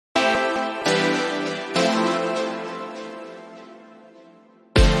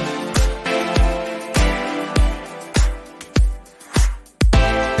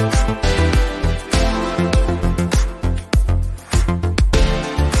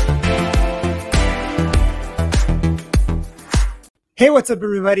Hey, what's up,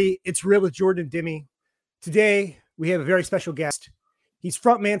 everybody? It's Real with Jordan Demme. Today, we have a very special guest. He's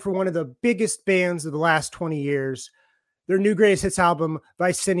frontman for one of the biggest bands of the last 20 years. Their new greatest hits album,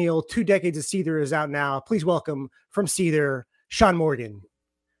 Bicentennial, 2 Decades of Seether, is out now. Please welcome from Seether, Sean Morgan.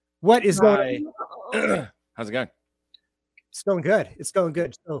 What is going on? How's it going? It's going good. It's going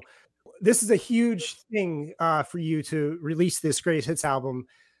good. So this is a huge thing for you to release this greatest hits album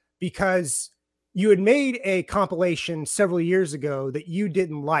because you had made a compilation several years ago that you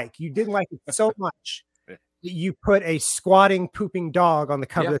didn't like. You didn't like it so much that you put a squatting, pooping dog on the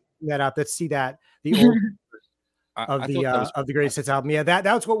cover. That up. Let's see that. The old of the greatest hits album. Yeah, that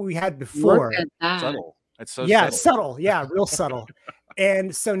was what we had before. Subtle. It's so subtle. Yeah, real subtle.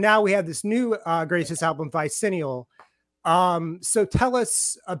 And so now we have this new greatest hits album, Bicentennial. So tell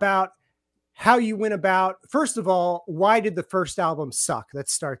us about how you went about. First of all, why did the first album suck?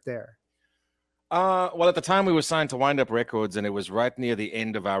 Let's start there. Well, at the time we were signed to Wind Up Records, and it was right near the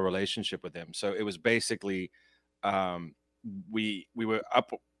end of our relationship with them. So it was basically we were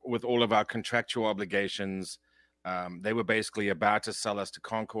up with all of our contractual obligations. They were basically about to sell us to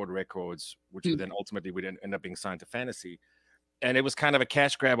Concord Records, which then ultimately would end up being signed to Fantasy. And it was kind of a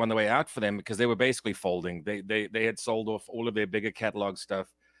cash grab on the way out for them because they were basically folding. They had sold off all of their bigger catalog stuff.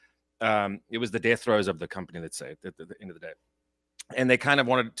 It was the death throes of the company, let's say, at the end of the day. And they kind of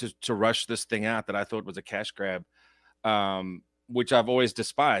wanted to rush this thing out that I thought was a cash grab, which I've always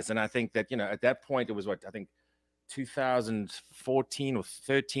despised. And I think that, at that point, it was 2014 or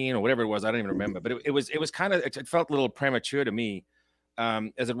 13 or whatever it was. I don't even remember. But it was kind of, it felt a little premature to me,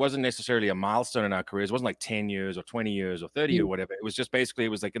 as it wasn't necessarily a milestone in our careers. It wasn't like 10 years or 20 years or 30 or whatever. It was just basically, it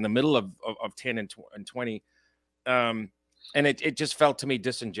was like in the middle of 10 and 20. And it just felt to me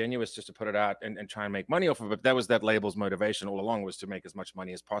disingenuous just to put it out and try and make money off of it. But that was that label's motivation all along, was to make as much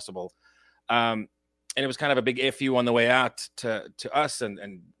money as possible. And it was kind of a big FU on the way out to us.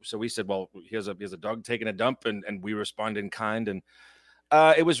 And so we said, well, here's a dog taking a dump. And we respond in kind. And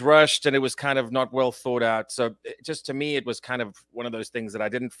it was rushed and it was kind of not well thought out. So just to me, it was kind of one of those things that I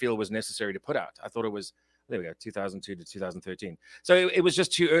didn't feel was necessary to put out. I thought it was, there we go, 2002 to 2013. So it was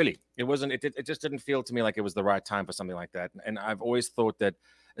just too early. It wasn't, it just didn't feel to me like it was the right time for something like that. And I've always thought that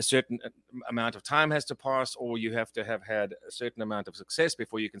a certain amount of time has to pass, or you have to have had a certain amount of success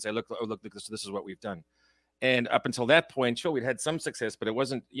before you can say, look, this is what we've done. And up until that point, sure, we'd had some success, but it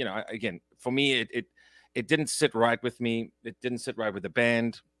wasn't, again, for me, it didn't sit right with me. It didn't sit right with the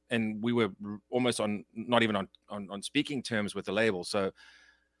band. And we were almost not even on speaking terms with the label. So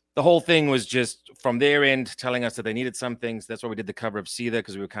the whole thing was just from their end telling us that they needed some things. That's why we did the cover of Seether,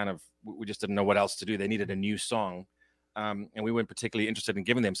 because we just didn't know what else to do. They needed a new song. And we weren't particularly interested in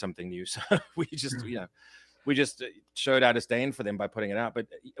giving them something new. So we just showed our disdain for them by putting it out. But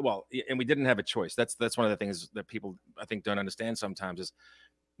and we didn't have a choice. That's one of the things that people, I think, don't understand sometimes, is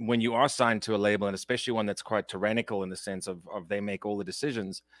when you are signed to a label, and especially one that's quite tyrannical in the sense of they make all the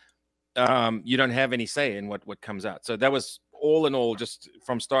decisions, you don't have any say in what comes out. So that was, all in all, just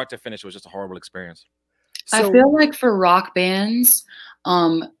from start to finish, it was just a horrible experience. I feel like for rock bands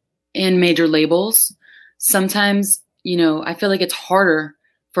and major labels, sometimes, I feel like it's harder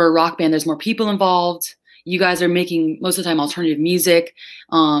for a rock band. There's more people involved. You guys are making, most of the time, alternative music.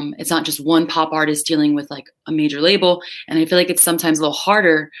 It's not just one pop artist dealing with like a major label. And I feel like it's sometimes a little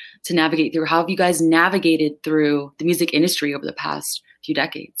harder to navigate through. How have you guys navigated through the music industry over the past few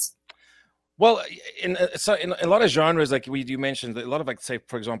decades? Well, in a lot of genres, like you mentioned, a lot of, like, say,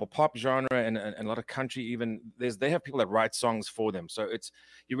 for example, pop genre and a lot of country, even they have people that write songs for them. So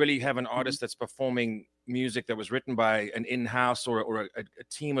you really have an artist that's performing music that was written by an in-house or a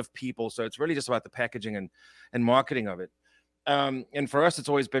team of people. So it's really just about the packaging and marketing of it. And for us, it's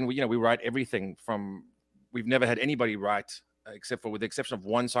always been, we write everything from, we've never had anybody write, except for, with the exception of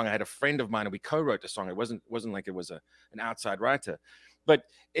one song. I had a friend of mine and we co-wrote the song. It wasn't like it was an outside writer. But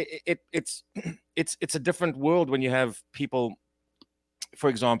it's a different world when you have people. For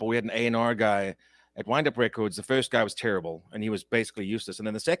example, we had an A&R guy at Wind Up Records. The first guy was terrible, and he was basically useless. And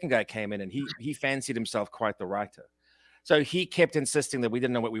then the second guy came in, and he fancied himself quite the writer. So he kept insisting that we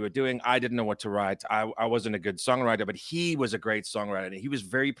didn't know what we were doing. I didn't know what to write. I wasn't a good songwriter, but he was a great songwriter, and he was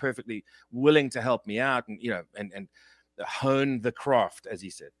very perfectly willing to help me out and and hone the craft, as he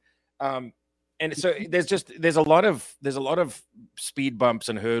said. And so there's a lot of speed bumps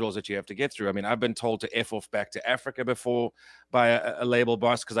and hurdles that you have to get through. I mean, I've been told to F off back to Africa before by a label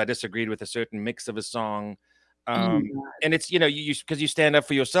boss because I disagreed with a certain mix of a song. And it's, because you stand up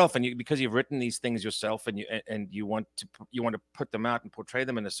for yourself, and because you've written these things yourself, and you want to put them out and portray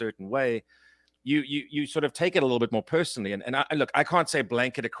them in a certain way. you sort of take it a little bit more personally. And look, I can't say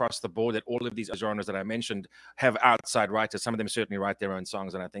blanket across the board that all of these genres that I mentioned have outside writers. Some of them certainly write their own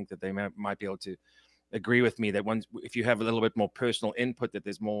songs, and I think that they might be able to agree with me that if you have a little bit more personal input, that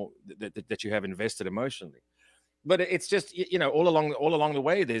there's more that you have invested emotionally. But it's just, all along the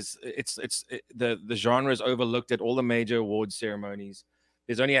way, the genre is overlooked at all the major award ceremonies.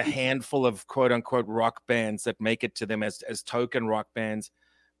 There's only a handful of quote unquote rock bands that make it to them as token rock bands.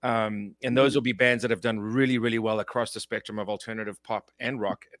 And those will be bands that have done really, really well across the spectrum of alternative pop and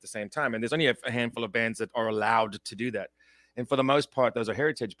rock at the same time. And there's only a handful of bands that are allowed to do that. And for the most part, those are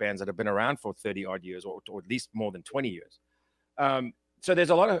heritage bands that have been around for 30 odd years, or at least more than 20 years. So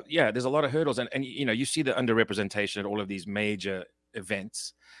there's a lot of hurdles, and you see the underrepresentation at all of these major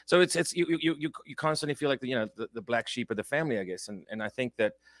events. So it's you constantly feel like the black sheep of the family, I guess. And I think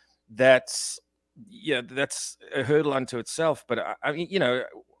that's a hurdle unto itself. But I mean,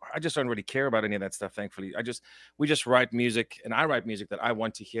 I just don't really care about any of that stuff, thankfully. We just write music, and I write music that I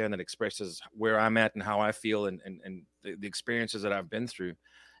want to hear and that expresses where I'm at and how I feel and the experiences that I've been through.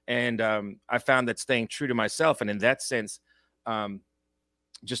 And I found that staying true to myself, and in that sense,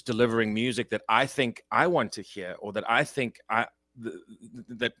 just delivering music that I think I want to hear, or that I think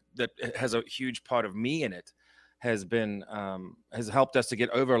that has a huge part of me in it, has helped us to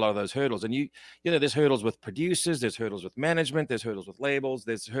get over a lot of those hurdles. And there's hurdles with producers, there's hurdles with management, there's hurdles with labels,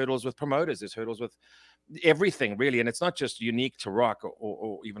 there's hurdles with promoters, there's hurdles with everything, really. And it's not just unique to rock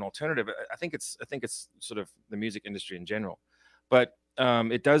or even alternative. I think it's sort of the music industry in general. But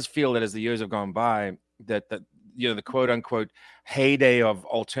it does feel that as the years have gone by, that the quote unquote heyday of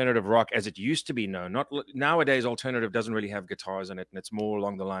alternative rock as it used to be known, not nowadays, alternative doesn't really have guitars in it, and it's more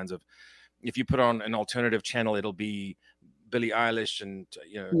along the lines of, if you put on an alternative channel, it'll be Billie Eilish and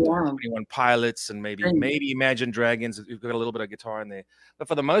 21 Pilots and maybe Imagine Dragons. You've got a little bit of guitar in there, but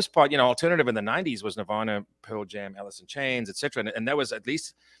for the most part, alternative in the 90s was Nirvana, Pearl Jam, Alice in Chains, etc. And that was at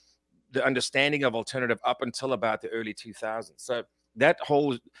least the understanding of alternative up until about the early 2000s. So that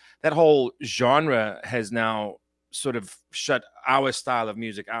whole genre has now sort of shut our style of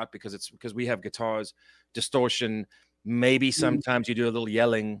music out because we have guitars, distortion, maybe sometimes you do a little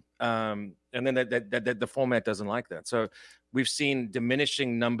yelling, and then that the format doesn't like that. So we've seen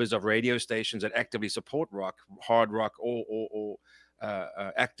diminishing numbers of radio stations that actively support rock, hard rock, or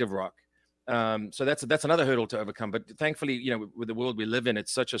active rock. So that's another hurdle to overcome. But thankfully, with the world we live in,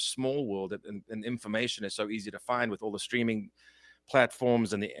 it's such a small world, and information is so easy to find with all the streaming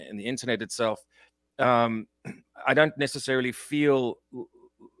platforms and the internet itself. I don't necessarily feel.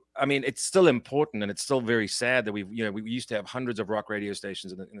 I mean, it's still important, and it's still very sad that we used to have hundreds of rock radio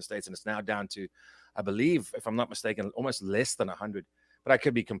stations in the States, and it's now down to, I believe, if I'm not mistaken, almost less than 100. But I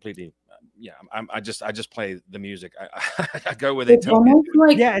could be completely, I just play the music. I go where they tell me.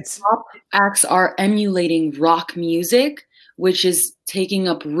 Like pop acts are emulating rock music, which is taking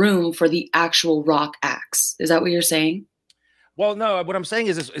up room for the actual rock acts. Is that what you're saying? Well, no. What I'm saying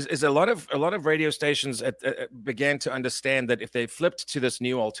is a lot of radio stations began to understand that if they flipped to this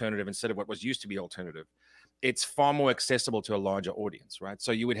new alternative instead of what was used to be alternative, it's far more accessible to a larger audience, right?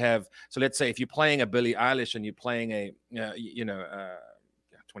 So you would have, let's say if you're playing a Billie Eilish and you're playing a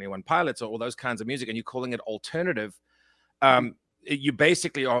 21 Pilots or all those kinds of music, and you're calling it alternative, you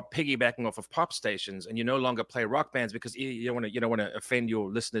basically are piggybacking off of pop stations, and you no longer play rock bands because you don't want to offend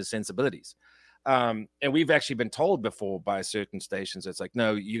your listeners' sensibilities. And we've actually been told before by certain stations, it's like,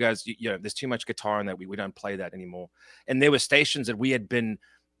 no, you guys, there's too much guitar in that. We don't play that anymore. And there were stations that we had been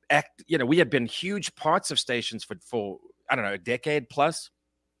huge parts of stations for I don't know, a decade plus.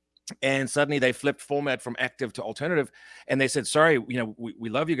 And suddenly they flipped format from active to alternative. And they said, sorry, we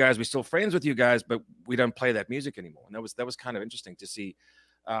love you guys. We're still friends with you guys, but we don't play that music anymore. And that was kind of interesting to see,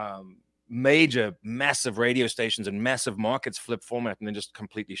 massive radio stations and massive markets flip format and then just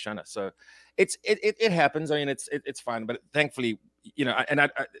completely shun us. So it happens. I mean, it's fine, but thankfully, I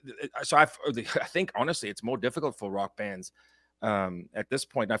think honestly, it's more difficult for rock bands at this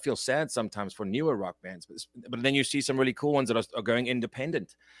point. And I feel sad sometimes for newer rock bands, but then you see some really cool ones that are going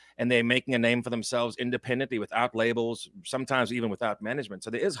independent, and they're making a name for themselves independently without labels, sometimes even without management. So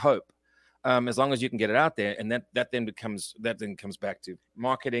there is hope. As long as you can get it out there, and that then comes back to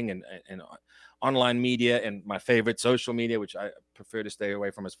marketing and online media, and my favorite, social media, which I prefer to stay away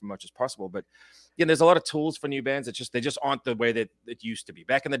from as much as possible. But there's a lot of tools for new bands. They just aren't the way that it used to be.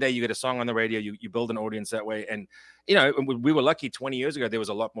 Back in the day, you get a song on the radio, you build an audience that way, and we were lucky. 20 years ago, there was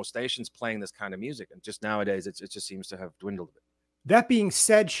a lot more stations playing this kind of music, and just nowadays, it just seems to have dwindled a bit. That being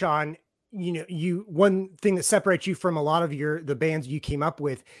said, Sean, one thing that separates you from a lot of the bands you came up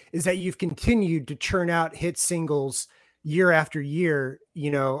with is that you've continued to churn out hit singles year after year,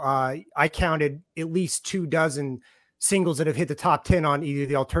 I counted at least 24 singles that have hit the top 10 on either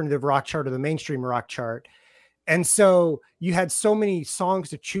the alternative rock chart or the mainstream rock chart. And so you had so many songs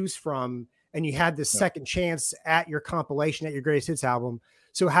to choose from, and you had this second chance at your compilation, at your greatest hits album.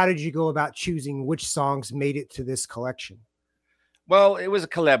 So how did you go about choosing which songs made it to this collection? Well, it was a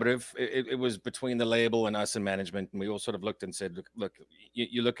collaborative. It was between the label and us and management. And we all sort of looked and said, look,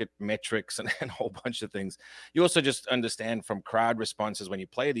 you look at metrics and a whole bunch of things. You also just understand from crowd responses when you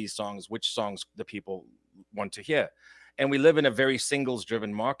play these songs, which songs the people want to hear. And we live in a very singles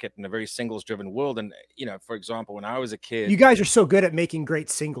driven market and a very singles driven world. And, for example, when I was a kid, you guys are so good at making great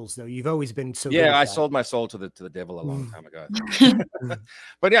singles, though. You've always been so good at I that. sold my soul to the devil a long time ago.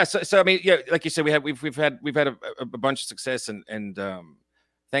 But yeah, so I mean, like you said, we've had a bunch of success, and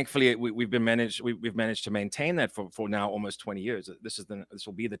thankfully we've managed to maintain that for now almost 20 years. This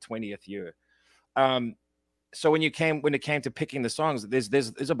will be the 20th year. So when it came to picking the songs,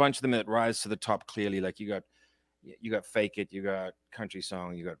 there's a bunch of them that rise to the top clearly. Like you got Fake It, you got Country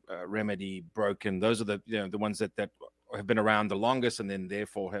Song, you got Remedy, Broken. Those are the ones that have been around the longest, and then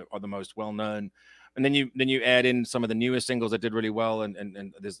therefore are the most well known. And then you add in some of the newer singles that did really well,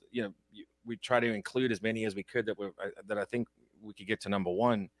 and there's we try to include as many as we could that I think we could get to number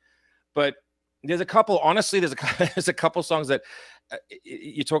one. But there's a couple. Honestly, there's a couple songs that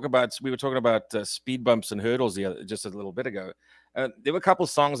you talk about. We were talking about speed bumps and hurdles just a little bit ago. There were a couple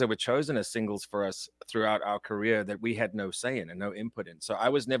songs that were chosen as singles for us throughout our career that we had no say in and no input in. So I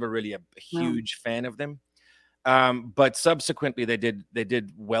was never really a huge fan of them. But subsequently they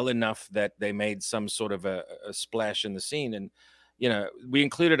did well enough that they made some sort of a splash in the scene. And, we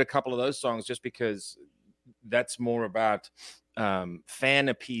included a couple of those songs just because that's more about fan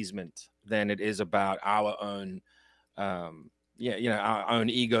appeasement than it is about our own, our own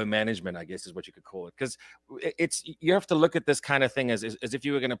ego management, I guess is what you could call it. Because you have to look at this kind of thing as if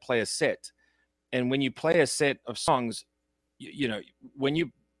you were going to play a set. And when you play a set of songs, your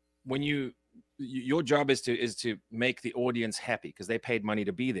job is to make the audience happy because they paid money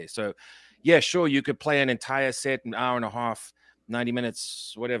to be there. So yeah, sure, you could play an entire set, an hour and a half, 90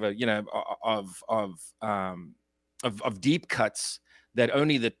 minutes, whatever, of deep cuts that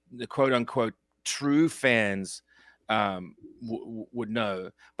only the quote unquote true fans would know.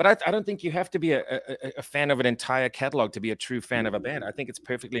 But I don't think you have to be a fan of an entire catalog to be a true fan of a band. I think it's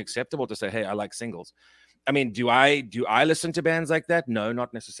perfectly acceptable to say, hey, I like singles. I mean, do I listen to bands like that? No,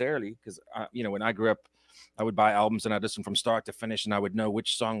 not necessarily. Because, when I grew up, I would buy albums and I'd listen from start to finish and I would know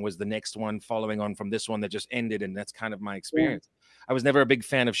which song was the next one following on from this one that just ended. And that's kind of my experience. I was never a big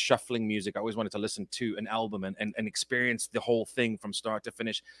fan of shuffling music. I always wanted to listen to an album and experience the whole thing from start to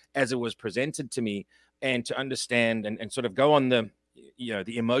finish as it was presented to me, and to understand and sort of go on the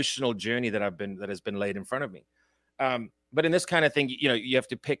emotional journey that has been laid in front of me. But in this kind of thing, you have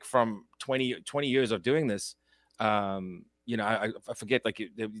to pick from 20 years of doing this. I forget, like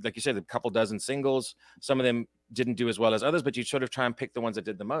you said, a couple dozen singles. Some of them didn't do as well as others, but you sort of try and pick the ones that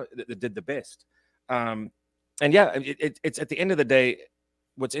did that did the best. And yeah, it's at the end of the day,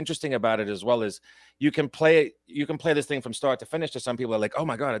 what's interesting about it as well is you can play this thing from start to finish. To some people are like, oh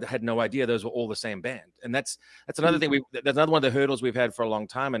my God, I had no idea those were all the same band. And that's another thing. That's another one of the hurdles we've had for a long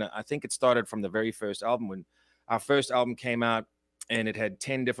time. And I think it started from the very first album, when our first album came out, and it had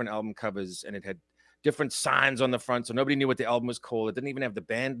 10 different album covers and it had different signs on the front. So nobody knew what the album was called. It didn't even have the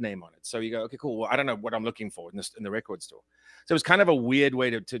band name on it. So you go, okay, cool. Well, I don't know what I'm looking for in the record store. So it was kind of a weird way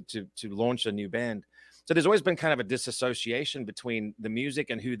to launch a new band. So there's always been kind of a disassociation between the music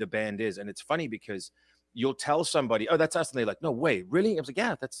and who the band is. And it's funny because you'll tell somebody, oh, that's us. And they're like, no way, really? I was like,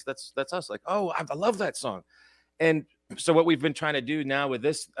 yeah, that's us. Like, oh, I love that song. And so what we've been trying to do now with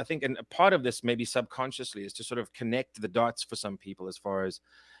this, I think, and a part of this maybe subconsciously, is to sort of connect the dots for some people, as far as,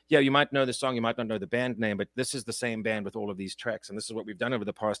 yeah, you might know the song, you might not know the band name, but this is the same band with all of these tracks. And this is what we've done over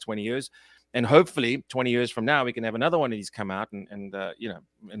the past 20 years. And hopefully 20 years from now, we can have another one of these come out and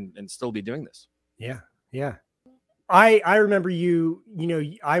still be doing this. Yeah. Yeah. I remember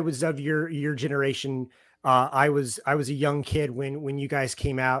I was of your generation. I was a young kid when you guys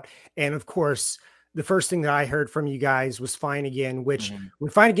came out. And of course, the first thing that I heard from you guys was Fine Again, which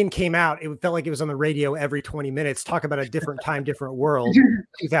when Fine Again came out, it felt like it was on the radio every 20 minutes. Talk about a different time, different world,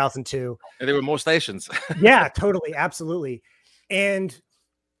 2002. And there were more stations. Yeah, totally. Absolutely. And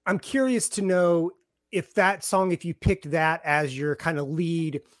I'm curious to know if that song, if you picked that as your kind of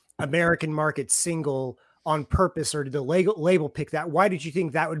lead American market single on purpose, or did the label pick that? Why did you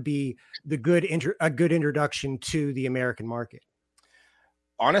think that would be a good introduction to the American market?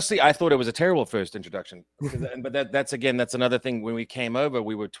 Honestly, I thought it was a terrible first introduction. But that's another thing. When we came over,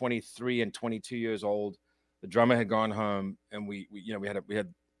 we were 23 and 22 years old. The drummer had gone home, and we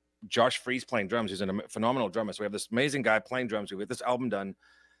had Josh Freese playing drums. He's a phenomenal drummer. So we have this amazing guy playing drums. We had this album done.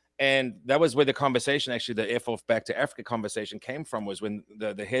 And that was where the conversation, actually, the F off back to Africa conversation came from, was when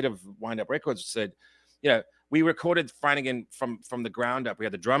the head of Wind Up Records said, we recorded Flanagan from the ground up. We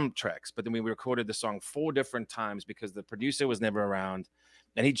had the drum tracks, but then we recorded the song 4 different times because the producer was never around.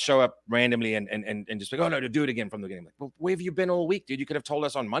 And he'd show up randomly and just like, oh, no, to do it again from the beginning. Like, well, where have you been all week, dude? You could have told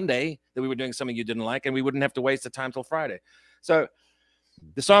us on Monday that we were doing something you didn't like, and we wouldn't have to waste the time till Friday. So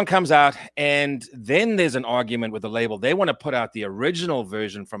the song comes out, and then there's an argument with the label. They want to put out the original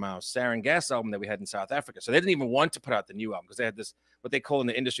version from our Sarin Gas album that we had in South Africa. So they didn't even want to put out the new album because they had this, what they call in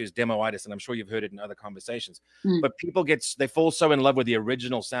the industry is demoitis, and I'm sure you've heard it in other conversations. But people they fall so in love with the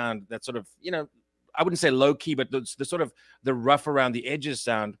original sound that sort of, I wouldn't say low key, but the sort of the rough around the edges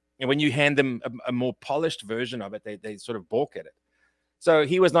sound. And when you hand them a more polished version of it, they sort of balk at it. So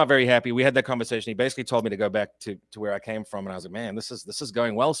he was not very happy. We had that conversation. He basically told me to go back to where I came from. And I was like, man, this is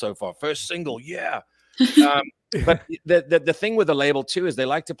going well so far. First single. Yeah. But the thing with the label too, is they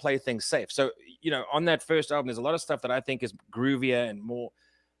like to play things safe. So, on that first album, there's a lot of stuff that I think is groovier and more,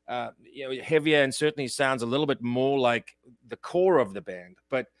 heavier, and certainly sounds a little bit more like the core of the band.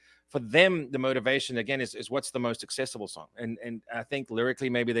 But for them, the motivation again is what's the most accessible song, and I think lyrically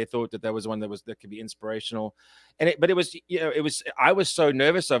maybe they thought that was one that could be inspirational, but it was I was so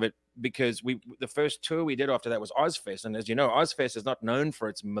nervous of it because the first tour we did after that was Ozfest, and as you know, Ozfest is not known for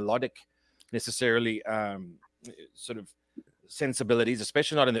its melodic necessarily sort of sensibilities,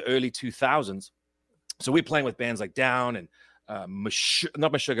 especially not in the early 2000s. So we're playing with bands like Down and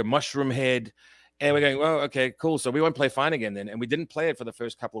Mushroom Head. And we're going, well, okay, cool. So we won't play Fine Again then. And we didn't play it for the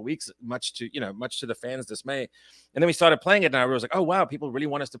first couple of weeks, much to the fans' dismay. And then we started playing it, and I was like, oh, wow, people really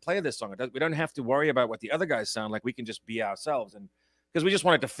want us to play this song. We don't have to worry about what the other guys sound like. We can just be ourselves. And because we just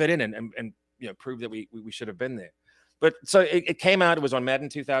wanted to fit in and prove that we should have been there. But so it came out, it was on Madden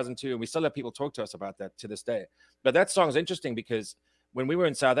 2002, and we still have people talk to us about that to this day. But that song is interesting because when we were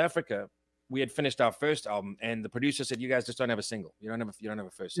in South Africa, we had finished our first album, and the producer said, you guys just don't have a single. You don't have a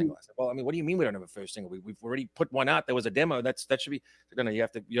first single. I said, well, I mean, what do you mean we don't have a first single? We've already put one out. There was a demo. That should be, no, you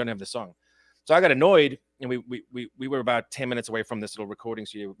don't have the song. So I got annoyed, and we were about 10 minutes away from this little recording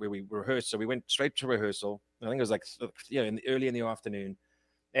studio where we rehearsed. So we went straight to rehearsal. I think it was like, early in the afternoon.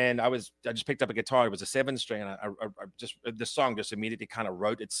 And I just picked up a guitar. It was a 7-string. And the song just immediately kind of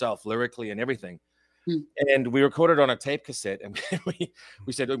wrote itself lyrically and everything. And we recorded on a tape cassette, and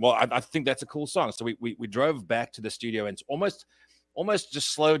we said, well, I think that's a cool song. So we drove back to the studio and almost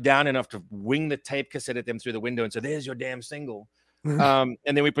just slowed down enough to wing the tape cassette at them through the window and said, there's your damn single. And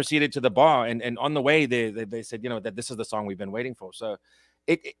then we proceeded to the bar, and on the way they said, that this is the song we've been waiting for. So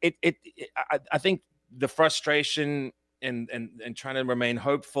I think the frustration and trying to remain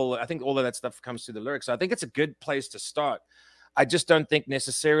hopeful, I think all of that stuff comes through the lyrics. So I think it's a good place to start. I just don't think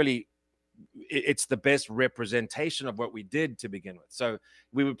necessarily it's the best representation of what we did to begin with. So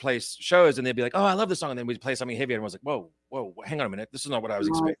we would play shows, and they'd be like, oh, I love the song. And then we'd play something heavier, and I was like, whoa, hang on a minute. This is not what I was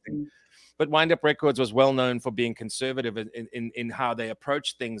expecting. But Wind Up Records was well known for being conservative in how they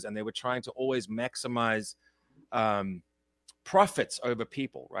approached things. And they were trying to always maximize profits over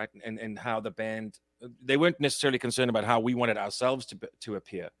people, right? And how the band, they weren't necessarily concerned about how we wanted ourselves to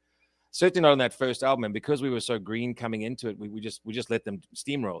appear. Certainly not on that first album. And because we were so green coming into it, we just let them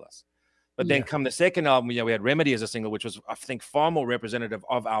steamroll us. But then come the second album, we had Remedy as a single, which was, I think, far more representative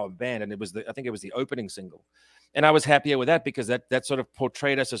of our band. And I think it was the opening single. And I was happier with that because that sort of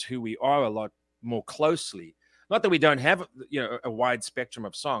portrayed us as who we are a lot more closely. Not that we don't have, a wide spectrum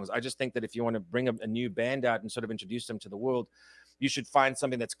of songs. I just think that if you want to bring a new band out and sort of introduce them to the world, you should find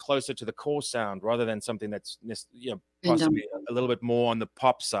something that's closer to the core sound rather than something that's, possibly a little bit more on the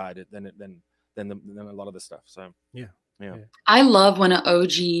pop side than a lot of the stuff. So, yeah. I love when an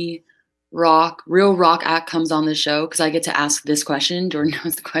OG real rock act comes on the show, because I get to ask this question. Jordan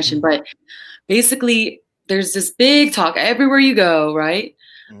knows the question, but basically there's this big talk everywhere you go, right?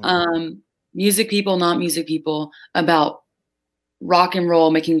 Music people, not music people, about rock and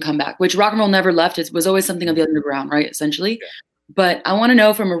roll making a comeback, which rock and roll never left. It was always something of the underground, right? Essentially. Yeah. But I want to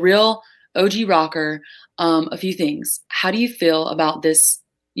know from a real OG rocker, a few things. How do you feel about this,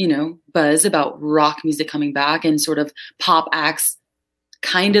 buzz about rock music coming back and sort of pop acts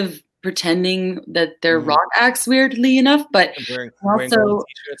kind of pretending that they're rock acts, weirdly enough, but also,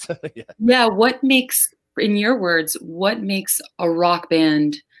 what makes, in your words, what makes a rock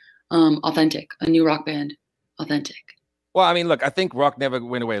band authentic, a new rock band authentic? Well, I mean, look, I think rock never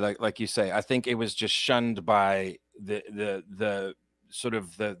went away, like you say. I think it was just shunned by the sort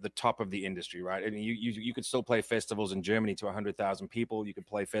of the top of the industry, right? I mean, you could still play festivals in Germany to 100,000 people. You could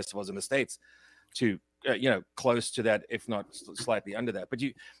play festivals in the States to close to that, if not slightly under that. But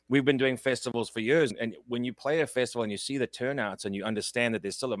we've been doing festivals for years, and when you play a festival and you see the turnouts and you understand that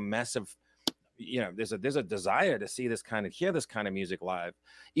there's still a massive, there's a desire to see this kind of, hear this kind of music live.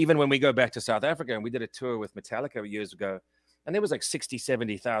 Even when we go back to South Africa, and we did a tour with Metallica years ago, and there was like 60,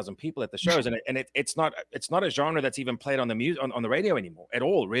 70,000 people at the shows, and it's not a genre that's even played on the music on the radio anymore at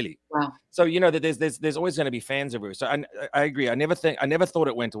all, really. Wow. So that there's always going to be fans everywhere. So I agree. I never thought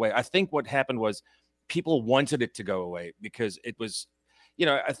it went away. I think what happened was people wanted it to go away because it was,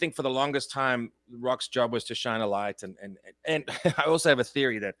 I think for the longest time, rock's job was to shine a light, and I also have a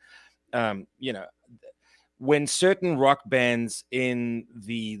theory that, when certain rock bands in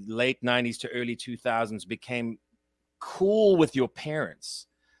the late 90s to early 2000s became cool with your parents,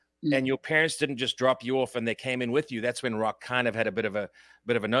 and your parents didn't just drop you off and they came in with you, that's when rock kind of had a bit of a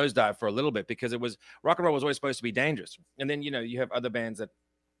nosedive for a little bit, because rock and roll was always supposed to be dangerous. And then you have other bands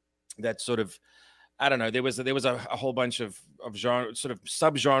that sort of, I don't know, there was a whole bunch of genre, sort of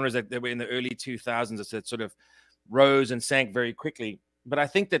subgenres that were in the early 2000s that sort of rose and sank very quickly. But I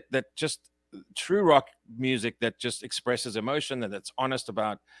think that just true rock music that just expresses emotion, that's honest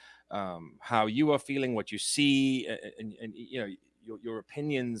about how you are feeling, what you see, and your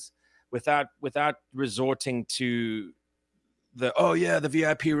opinions, without resorting to the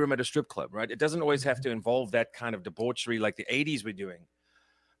VIP room at a strip club, right? It doesn't always have to involve that kind of debauchery like the 80s were doing,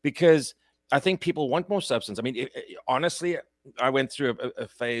 because I think people want more substance. I mean, honestly, I went through a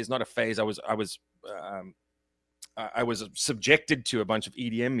phase, not a phase. I was subjected to a bunch of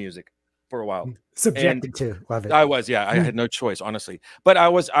EDM music for a while. Subjected to, love it. I was, yeah. I had no choice, honestly. But I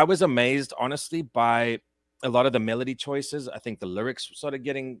was amazed, honestly, by a lot of the melody choices. I think the lyrics started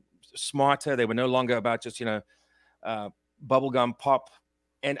getting smarter. They were no longer about just bubblegum pop.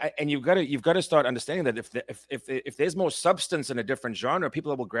 And you've got to start understanding that if there's more substance in a different genre,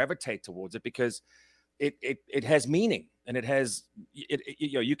 people will gravitate towards it, because it has meaning, and it has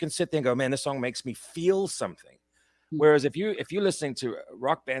you can sit there and go, man, this song makes me feel something. Whereas if you're listening to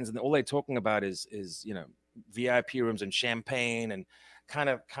rock bands and all they're talking about is VIP rooms and champagne and kind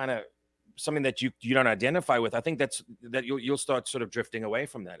of something that you don't identify with, I think that you'll start sort of drifting away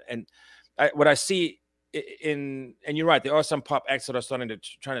from that. And what I see and you're right, there are some pop acts that are starting to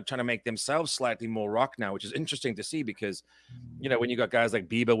trying to make themselves slightly more rock now, which is interesting to see, because when you got guys like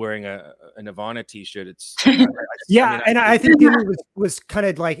Bieber wearing a Nirvana t-shirt, it's I think Demi was kind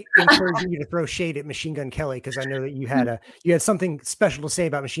of like encouraging you to throw shade at Machine Gun Kelly, because I know that you had something special to say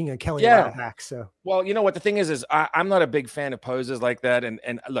about Machine Gun Kelly a while back. So, well, you know what the thing is I'm not a big fan of poses like that, and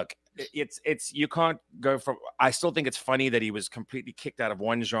look, it's you can't go from. I still think it's funny that he was completely kicked out of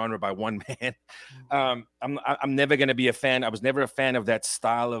one genre by one man. I'm never going to be a fan. I was never a fan of that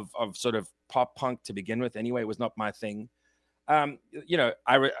style of sort of pop punk to begin with. Anyway, it was not my thing. I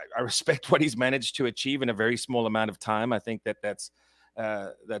respect what he's managed to achieve in a very small amount of time. I think that's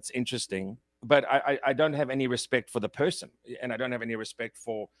interesting, but I don't have any respect for the person, and I don't have any respect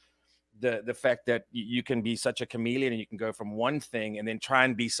for the fact that you can be such a chameleon and you can go from one thing and then try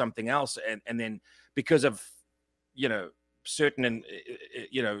and be something else, and then because of certain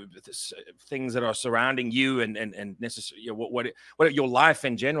things that are surrounding you and necessarily what your life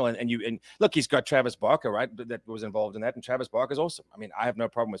in general, and look, he's got Travis Barker, right, that was involved in that, and Travis Barker's awesome. I mean, I have no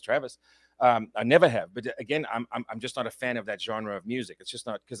problem with Travis. I never have, but again, I'm just not a fan of that genre of music. It's just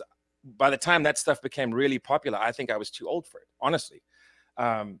not, because by the time that stuff became really popular, I think I was too old for it, honestly.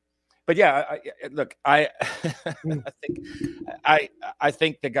 But yeah, I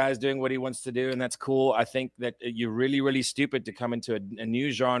think the guy's doing what he wants to do, and that's cool. I think that you're really, really stupid to come into a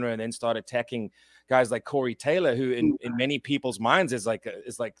new genre and then start attacking guys like Corey Taylor, who in many people's minds is like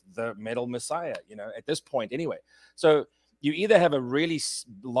the metal messiah, at this point anyway. So you either have a really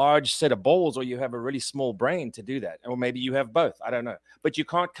large set of balls or you have a really small brain to do that, or maybe you have both. I don't know, but you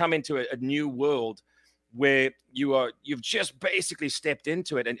can't come into a new world where you've just basically stepped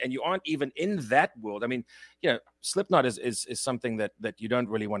into it, and you aren't even in that world. I mean, Slipknot is something that you don't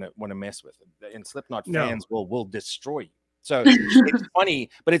really want to mess with, and Slipknot fans will destroy you. So it's funny,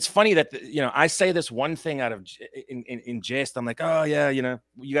 but it's funny that I say this one thing out of in jest. I'm like, oh yeah, you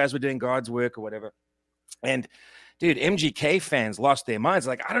guys were doing God's work or whatever, and dude, MGK fans lost their minds.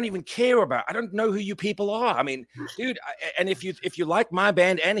 Like, I don't even care I don't know who you people are. I mean, dude, and if you like my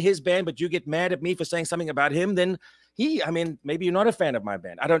band and his band, but you get mad at me for saying something about him, then maybe you're not a fan of my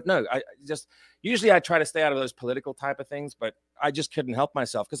band. I don't know. Usually I try to stay out of those political type of things, but I just couldn't help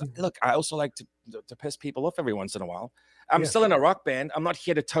myself, because look, I also like to piss people off every once in a while. I'm still in a rock band. I'm not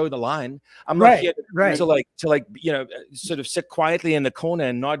here to toe the line. I'm not here to sort of sit quietly in the corner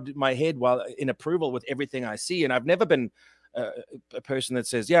and nod my head while in approval with everything I see. And I've never been a person that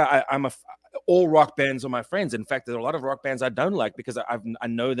says, yeah, all rock bands are my friends. In fact, there are a lot of rock bands I don't like because I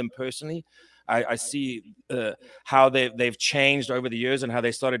know them personally. I see how they've changed over the years and how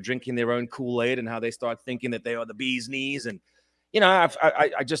they started drinking their own Kool-Aid and how they start thinking that they are the bee's knees. And, you know,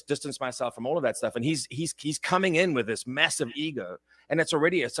 I just distance myself from all of that stuff. And he's coming in with this massive ego. And it's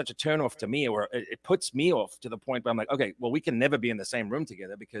already such a turnoff to me, or it puts me off to the point where I'm like, okay, well, we can never be in the same room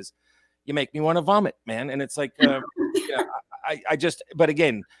together because you make me want to vomit, man. And it's like, but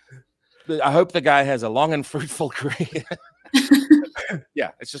again, I hope the guy has a long and fruitful career.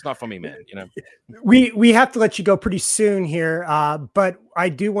 Yeah, it's just not for me, man. You know, we have to let you go pretty soon here, but I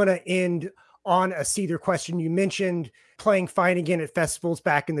do want to end on a Seether question. You mentioned playing Fine Again at festivals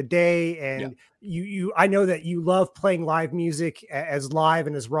back in the day, and you I know that you love playing live music as live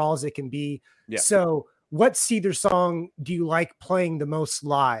and as raw as it can be. Yeah. So, what Seether song do you like playing the most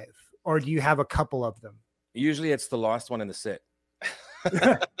live, or do you have a couple of them? Usually, it's the last one in the set.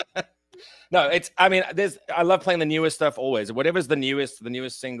 No, I love playing the newest stuff always. Whatever's the newest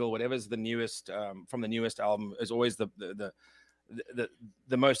single, whatever's the newest from the newest album is always the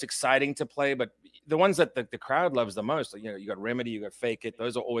most exciting to play. But the ones that the crowd loves the most, you know, you got Remedy, you got Fake It.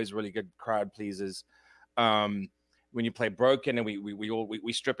 Those are always really good crowd pleasers. When you play Broken and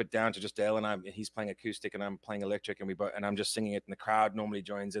we strip it down to just Dale and he's playing acoustic and I'm playing electric and I'm just singing it and the crowd normally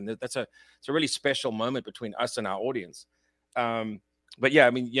joins in. It's a really special moment between us and our audience. But yeah,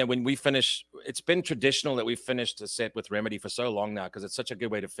 I mean, yeah, when we finish, it's been traditional that we finished a set with Remedy for so long now because it's such a good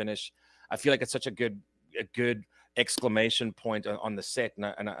way to finish. I feel like it's such a good exclamation point on the set,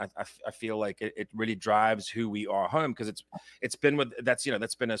 and I feel like it really drives who we are home because it's been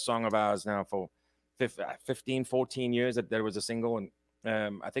that's been a song of ours now for 15, 14 years that there was a single, and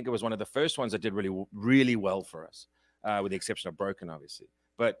I think it was one of the first ones that did really, really well for us, with the exception of Broken, obviously.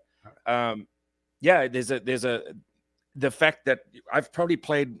 But yeah, there's the fact that I've probably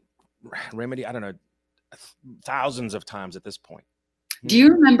played Remedy, I don't know, thousands of times at this point. Do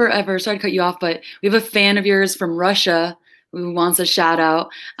you remember ever, sorry to cut you off, but we have a fan of yours from Russia who wants a shout out.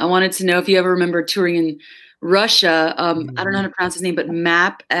 I wanted to know if you ever remember touring in Russia. I don't know how to pronounce his name, but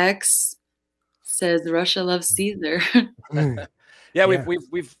MapX says Russia loves Seether. Yeah,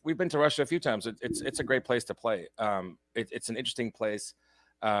 we've been to Russia a few times. It's a great place to play. It's an interesting place.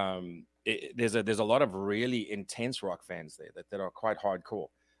 There's a lot of really intense rock fans there that are quite hardcore.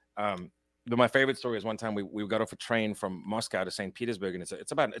 But my favorite story is one time we got off a train from Moscow to St. Petersburg, and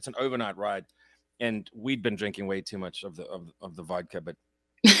it's an overnight ride, and we'd been drinking way too much of the vodka, but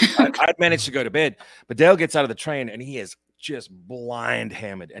I'd managed to go to bed. But Dale gets out of the train and he is just blind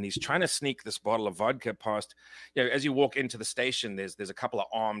hammered, and he's trying to sneak this bottle of vodka past. You know, as you walk into the station, there's a couple of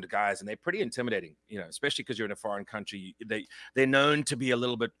armed guys, and they're pretty intimidating. You know, especially because you're in a foreign country. They're known to be a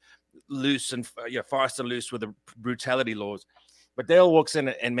little bit loose and fast and loose with the brutality laws. But Dale walks in,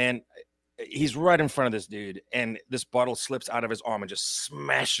 and man, he's right in front of this dude, and this bottle slips out of his arm and just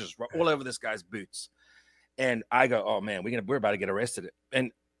smashes all over this guy's boots. And I go, oh man, we're about to get arrested.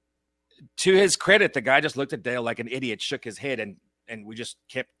 And to his credit, the guy just looked at Dale like an idiot, shook his head, and we just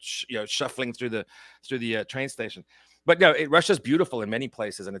kept shuffling through the train station. But no, Russia's beautiful in many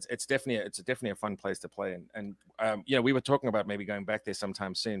places, and it's definitely a fun place to play. And we were talking about maybe going back there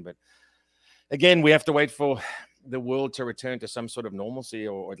sometime soon, but again, we have to wait for the world to return to some sort of normalcy,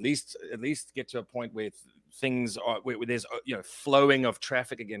 or at least get to a point where things are where there's flowing of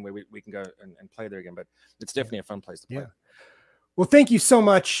traffic again, where we can go and play there again. But it's definitely a fun place to play. Yeah. Well, thank you so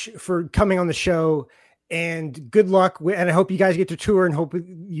much for coming on the show, and good luck. And I hope you guys get to tour, and hope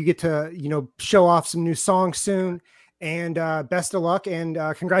you get to show off some new songs soon. And best of luck, and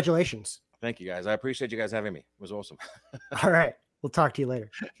congratulations. Thank you, guys. I appreciate you guys having me. It was awesome. All right, we'll talk to you later.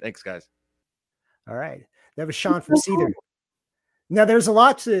 Thanks, guys. All right. That was Sean from Seether. Now there's a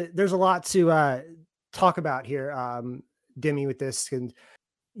lot to talk about here, Demi, with this. And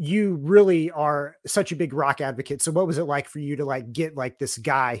you really are such a big rock advocate. So what was it like for you to get this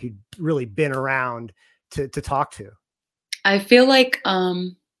guy who'd really been around to talk to? I feel like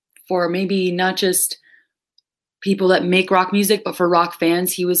for maybe not just people that make rock music, but for rock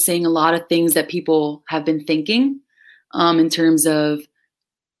fans, he was saying a lot of things that people have been thinking in terms of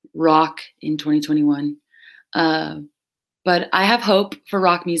rock in 2021. But I have hope for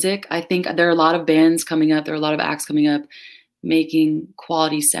rock music. I think there are a lot of bands coming up. There are a lot of acts coming up making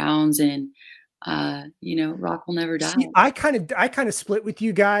quality sounds, and rock will never die. See, I kind of split with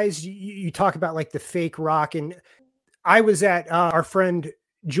you guys. You talk about the fake rock, and I was at our friend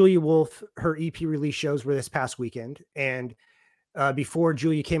Julia Wolf, her EP release shows were this past weekend, and before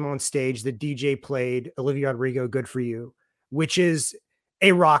Julia came on stage, the DJ played Olivia Rodrigo, "Good for You," which is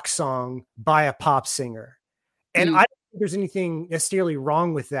a rock song by a pop singer. And think there's anything necessarily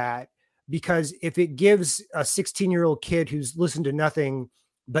wrong with that, because if it gives a 16-year-old kid who's listened to nothing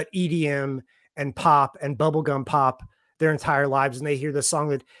but EDM and pop and bubblegum pop their entire lives, and they hear the song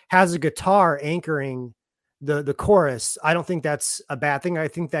that has a guitar anchoring the chorus, I don't think that's a bad thing. I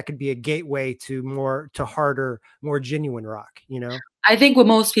think that could be a gateway to harder, more genuine rock, you know? I think what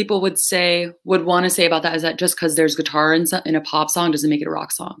most people would want to say about that is that just because there's guitar in a pop song doesn't make it a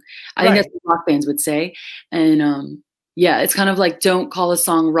rock song. I think that's what rock fans would say. And yeah, it's kind of like, don't call a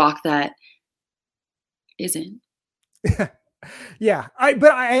song rock that isn't. Yeah, I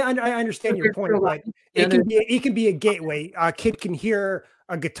understand your point, but it can be a gateway. A kid can hear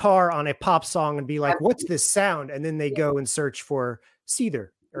a guitar on a pop song and be like, "What's this sound?" And then they go and search for Seether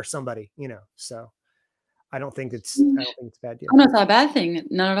or somebody, you know. So I don't think it's a bad deal. Oh, no, it's not a bad thing,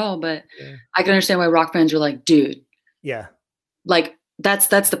 not at all. But I can understand why rock fans are like, dude. Yeah. Like that's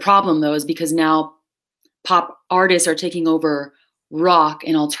the problem though, is because now pop artists are taking over rock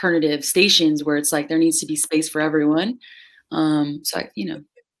and alternative stations where it's like there needs to be space for everyone. So you know,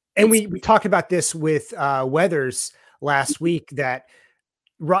 and we talked about this with Weathers last week, that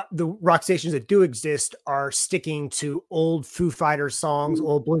the rock stations that do exist are sticking to old Foo Fighters songs,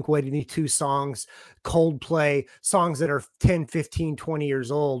 old Blink-182 songs, Coldplay songs that are 10, 15, 20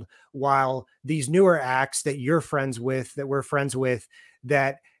 years old, while these newer acts that you're friends with, that we're friends with,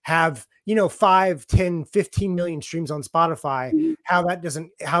 that have, you know, 5, 10, 15 million streams on Spotify, how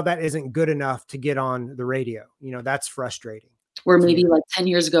that isn't good enough to get on the radio. You know, that's frustrating. Where maybe like 10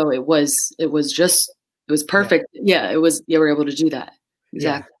 years ago, it was perfect. Yeah, they were able to do that.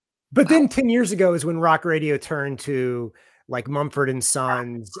 Exactly. Yeah. But then 10 years ago is when rock radio turned to like Mumford &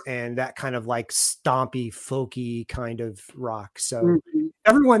 Sons and that kind of like stompy, folky kind of rock. So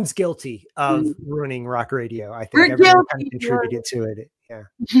everyone's guilty of ruining rock radio. I think everyone kind of contributed to it. Yeah.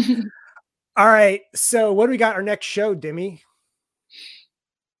 All right. So what do we got our next show, Demi?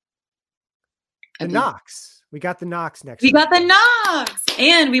 The Knocks. We got the Knocks next week. We got the Knocks.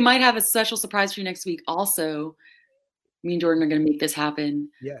 And we might have a special surprise for you next week also. Me and Jordan are going to make this happen.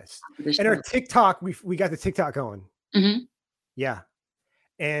 Yes. And our TikTok, we got the TikTok going. Mm-hmm. Yeah.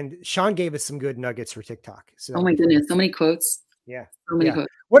 And Sean gave us some good nuggets for TikTok. So, oh my goodness. So many quotes. Yeah. So many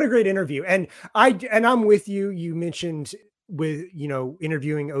quotes. What a great interview. And I'm with you. You mentioned with, you know,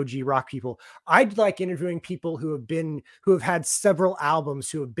 interviewing OG rock people. I'd like interviewing people who have had several albums,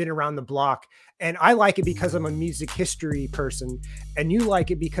 who have been around the block. And I like it because I'm a music history person, and you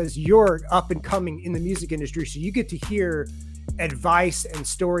like it because you're up and coming in the music industry. So you get to hear advice and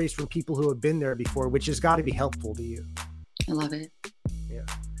stories from people who have been there before, which has got to be helpful to you. I love it. Yeah.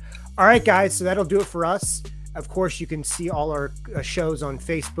 All right, guys. So that'll do it for us. Of course, you can see all our shows on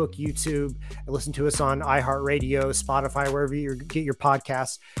Facebook, YouTube, and listen to us on iHeartRadio, Spotify, wherever you get your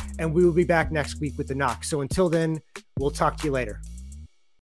podcasts. And we will be back next week with the Knock. So until then, we'll talk to you later.